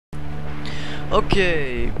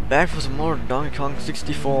Okay, back for some more Donkey Kong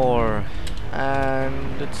 64,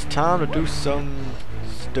 and it's time to do some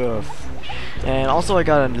stuff. And also I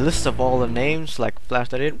got a list of all the names, like Flash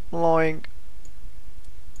that it blowing,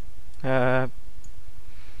 of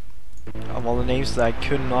all the names that I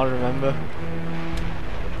could not remember.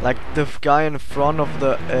 Like the guy in front of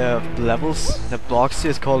the levels that blocks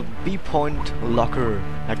is called B-Point Locker,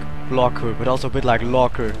 like blocker, but also a bit like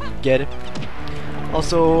locker. Get it?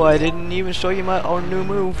 Also, I didn't even show you our new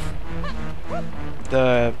move.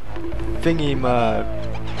 The thingy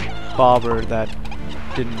bobber that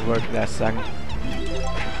didn't work that second.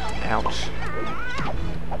 Ouch.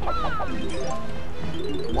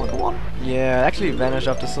 Come on, come on. Yeah, it actually vanished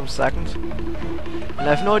after some seconds. And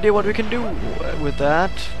I have no idea what we can do with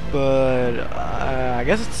that, but I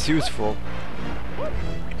guess it's useful.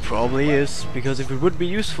 It probably is, because if it would be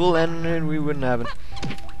useful, then we wouldn't have it.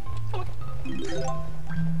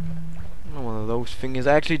 One of those things.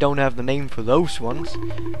 I actually don't have the name for those ones.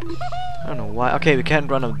 I don't know why. Okay, we can't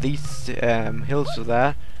run up these hills with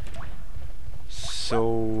that.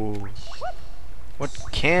 So what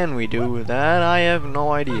can we do with that? I have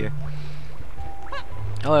no idea.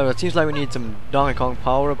 However, it seems like we need some Donkey Kong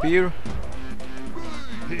power up here.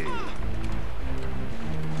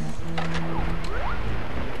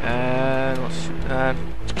 And let's shoot that.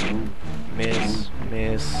 Miss,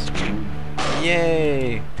 miss.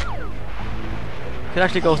 Yay! We can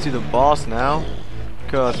actually go to the boss now,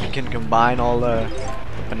 because we can combine all the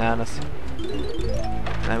bananas.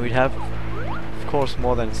 And we'd have, of course,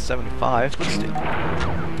 more than 75, but still.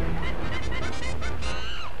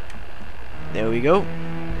 There we go.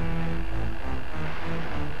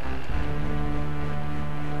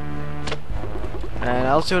 And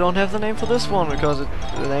I also don't have the name for this one, because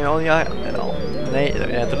the name only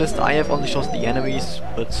the list I have only shows the enemies,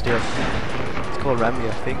 but still. It's called Rambi,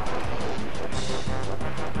 I think.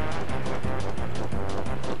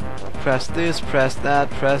 Press this, press that,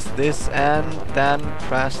 press this, and then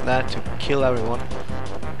press that to kill everyone.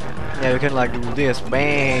 Yeah, we can like do this,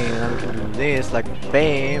 bam, and we can do this, like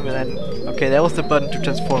bam, and then okay, that was the button to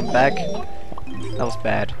transform back. That was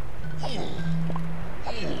bad.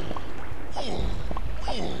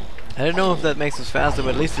 I don't know if that makes us faster,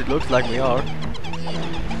 but at least it looks like we are.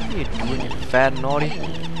 What are you doing, you fat and naughty?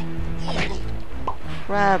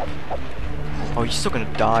 Crap! Oh, you're still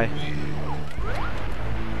gonna die.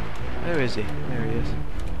 Where is he? There he is.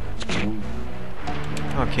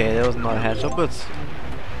 Okay, that was not a headshot, but...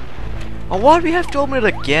 Oh, what? We have to open it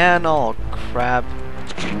again? Oh, crap.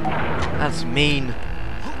 That's mean.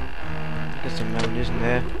 Get some ammunition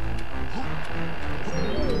there.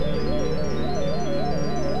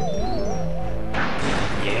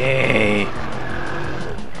 Yay!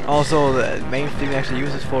 Also, the main thing we actually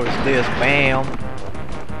use this for is this. Bam!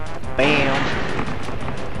 Bam!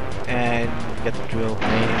 And get the drill.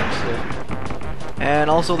 And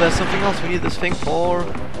also there's something else we need this thing for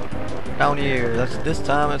down here. That's this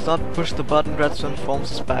time it's not push the button that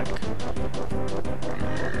transforms us back.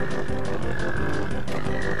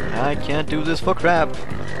 I can't do this for crap.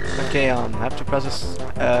 Okay, I have to press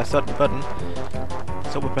a certain button.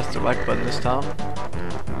 So we press the right button this time.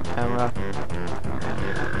 Camera.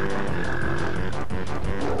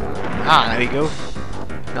 Ah, there we go.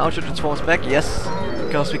 Now it should transform us back, yes.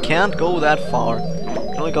 Because we can't go that far. We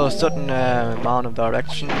can only go a certain amount of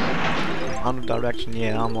direction.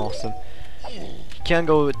 Yeah, I'm awesome. You can't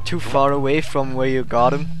go too far away from where you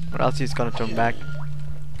got him, or else he's gonna turn back.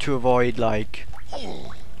 To avoid, like,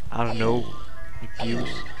 I don't know,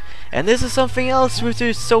 abuse. And this is something else which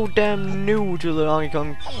is so damn new to the Donkey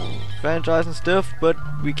Kong franchise and stuff, but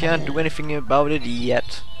we can't do anything about it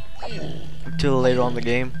yet. Until later on in the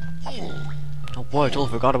game. Oh boy, I totally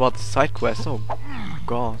forgot about the side quest. Oh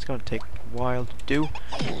god, it's gonna take a while to do.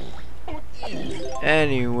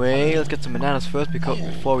 Anyway, let's get some bananas first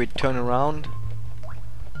before we turn around.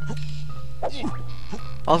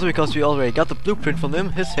 Also because we already got the blueprint from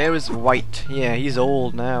him, his hair is white. Yeah, he's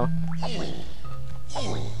old now.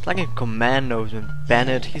 It's like in Commandos when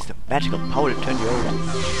Bennett, he's the magical power to turn you old.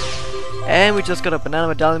 And we just got a banana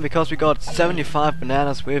medallion because we got 75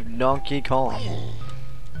 bananas with Donkey Kong.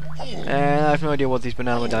 And I have no idea what these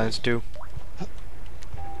banana medallions do.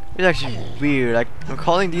 It's actually weird. Like, I'm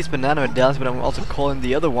calling these banana medallions, but I'm also calling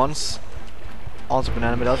the other ones also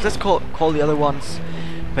banana medallions. Let's call the other ones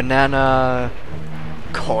banana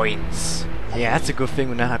coins. Yeah, that's a good thing,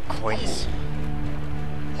 banana coins.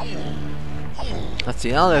 Let's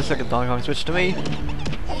see, now there's like a Donkey Kong switch to me.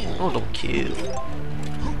 Oh, don't kill.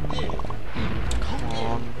 Come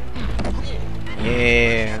on.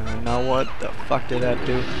 Yeah, now what the fuck did that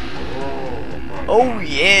do? Oh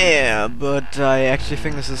yeah, but I actually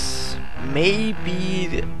think this is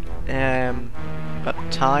maybe a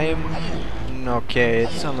time. Okay,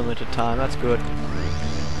 it's unlimited time. That's good.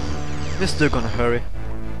 We're still gonna hurry.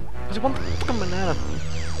 Cause you want the fucking banana.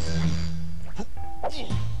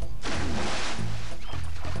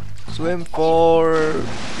 Swim for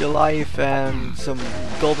your life and some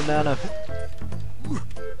gold banana.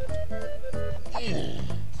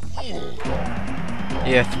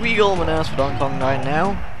 Yeah, 3 gold bananas for Donkey Kong right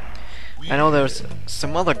now. I know there's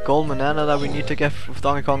some other gold banana that we need to get with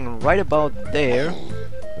Donkey Kong right about there,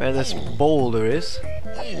 where this boulder is.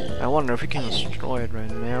 I wonder if we can destroy it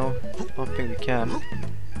right now. I don't think we can.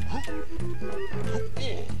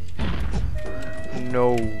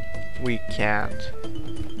 No, we can't.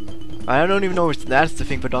 I don't even know if that's the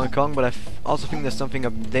thing for Donkey Kong, but I also think there's something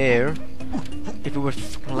up there. If it would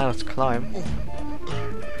let us climb.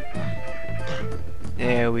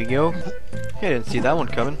 There we go. I didn't see that one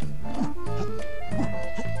coming.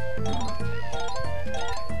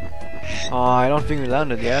 Oh, I don't think we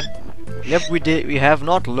landed yet. Yep, we did. We have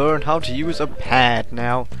not learned how to use a pad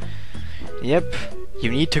now. Yep, you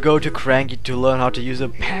need to go to Cranky to learn how to use a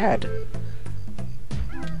pad.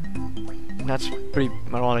 That's pretty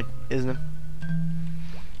ironic, isn't it?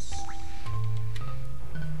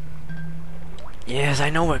 Yes, I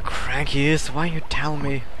know where Cranky is. Why you tell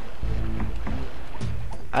me?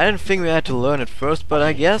 I didn't think we had to learn it first, but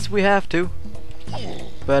I guess we have to.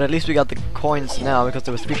 But at least we got the coins now, because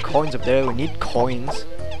there was 3 coins up there. We need coins.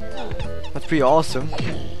 That's pretty awesome.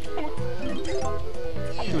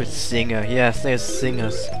 Do a singer. Yes, they're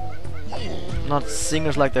singers. Not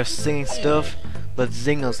singers like they're singing stuff, but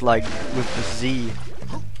zingers like with the Z.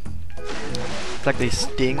 It's like they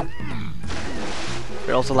sting.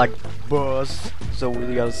 They're also like buzz, so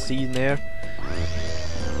we got a C in there.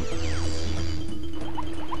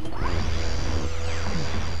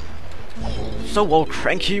 So well,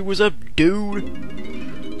 Cranky was up, dude.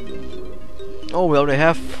 Oh, we already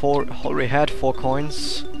had 4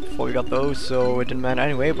 coins before we got those, so it didn't matter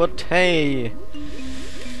anyway. But hey,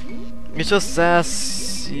 it just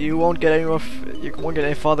says you won't get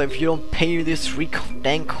any farther if you don't pay these 3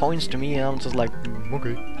 dang coins to me. And I'm just like,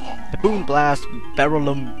 okay. The Boom Blast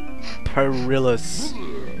Barrelum Perilous.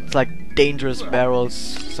 It's like dangerous barrels,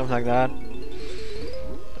 something like that.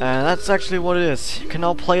 And that's actually what it is. You can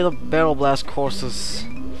now play the Barrel Blast courses.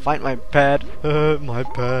 Find my pad, my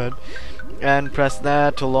pad, and press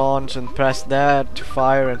that to launch, and press that to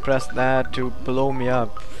fire, and press that to blow me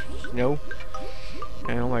up. You know?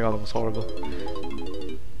 And oh my god, that was horrible.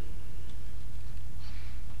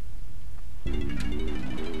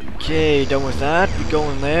 Okay, done with that. We go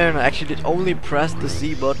in there, and I actually did only press the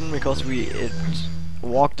C button because it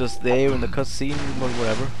walked us there in the cutscene, but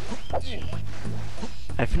whatever.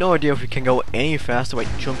 I have no idea if we can go any faster by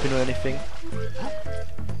jumping or anything.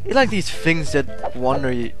 It's like these things that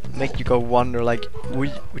make you go wonder, like,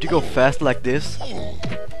 would you go faster like this?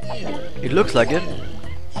 It looks like it.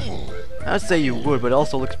 I'd say you would, but it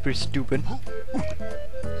also looks pretty stupid.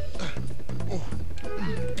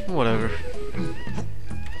 Whatever.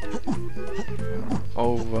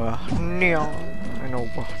 Over and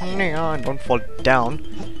over and don't fall down.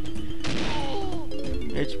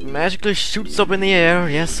 It magically shoots up in the air.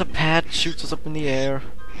 Yes, a pad shoots us up in the air.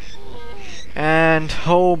 And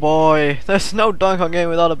oh boy, there's no Donkey Kong game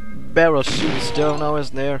without a barrel shooting still now,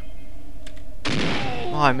 isn't there?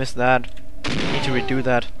 Oh, I missed that. Need to redo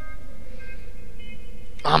that.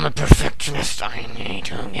 I'm a perfectionist. I need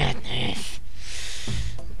to get this.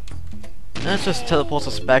 Let's just teleport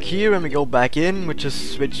us back here and we go back in, which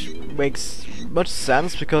makes much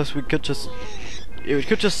sense because we could just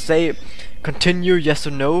say continue yes or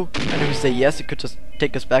no, and if we say yes it could just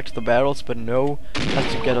take us back to the barrels, but no, it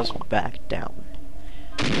has to get us back down.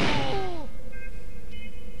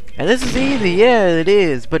 And this is easy, yeah it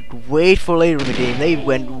is, but wait for later in the game. They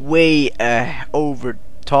went way over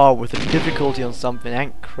top with the difficulty on something,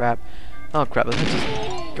 and crap. Oh crap, let's just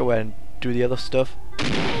go ahead and do the other stuff.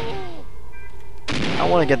 I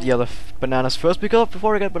want to get the other bananas first,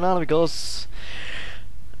 before I get banana, because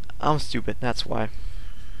I'm stupid, that's why.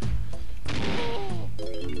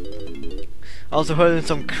 I also heard in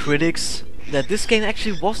some critics that this game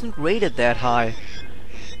actually wasn't rated that high.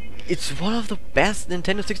 It's one of the best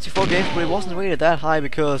Nintendo 64 games, but it wasn't rated that high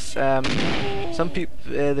because some people,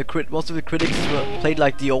 most of the critics played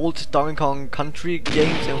like the old Donkey Kong Country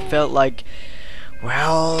games and felt like,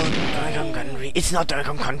 well, Donkey Kong Country, it's not Donkey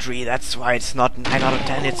Kong Country, that's why it's not 9 out of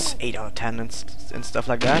 10, it's 8 out of 10 and stuff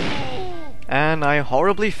like that. And I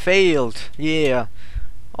horribly failed, yeah.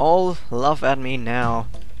 All laugh at me now.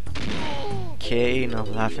 Okay, not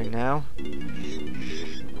laughing now.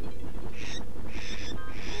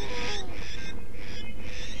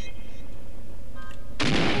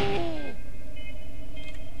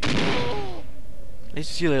 At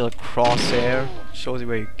least you see a little crosshair, shows you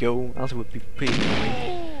where you go, else it would be pretty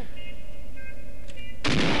annoying.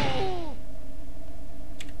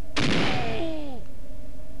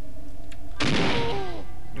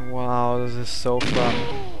 Wow, this is so fun.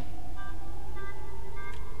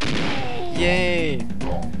 Yay!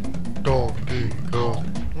 Donkey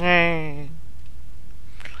Kong. Yay!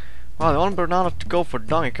 Wow, the one banana to go for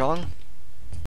Donkey Kong.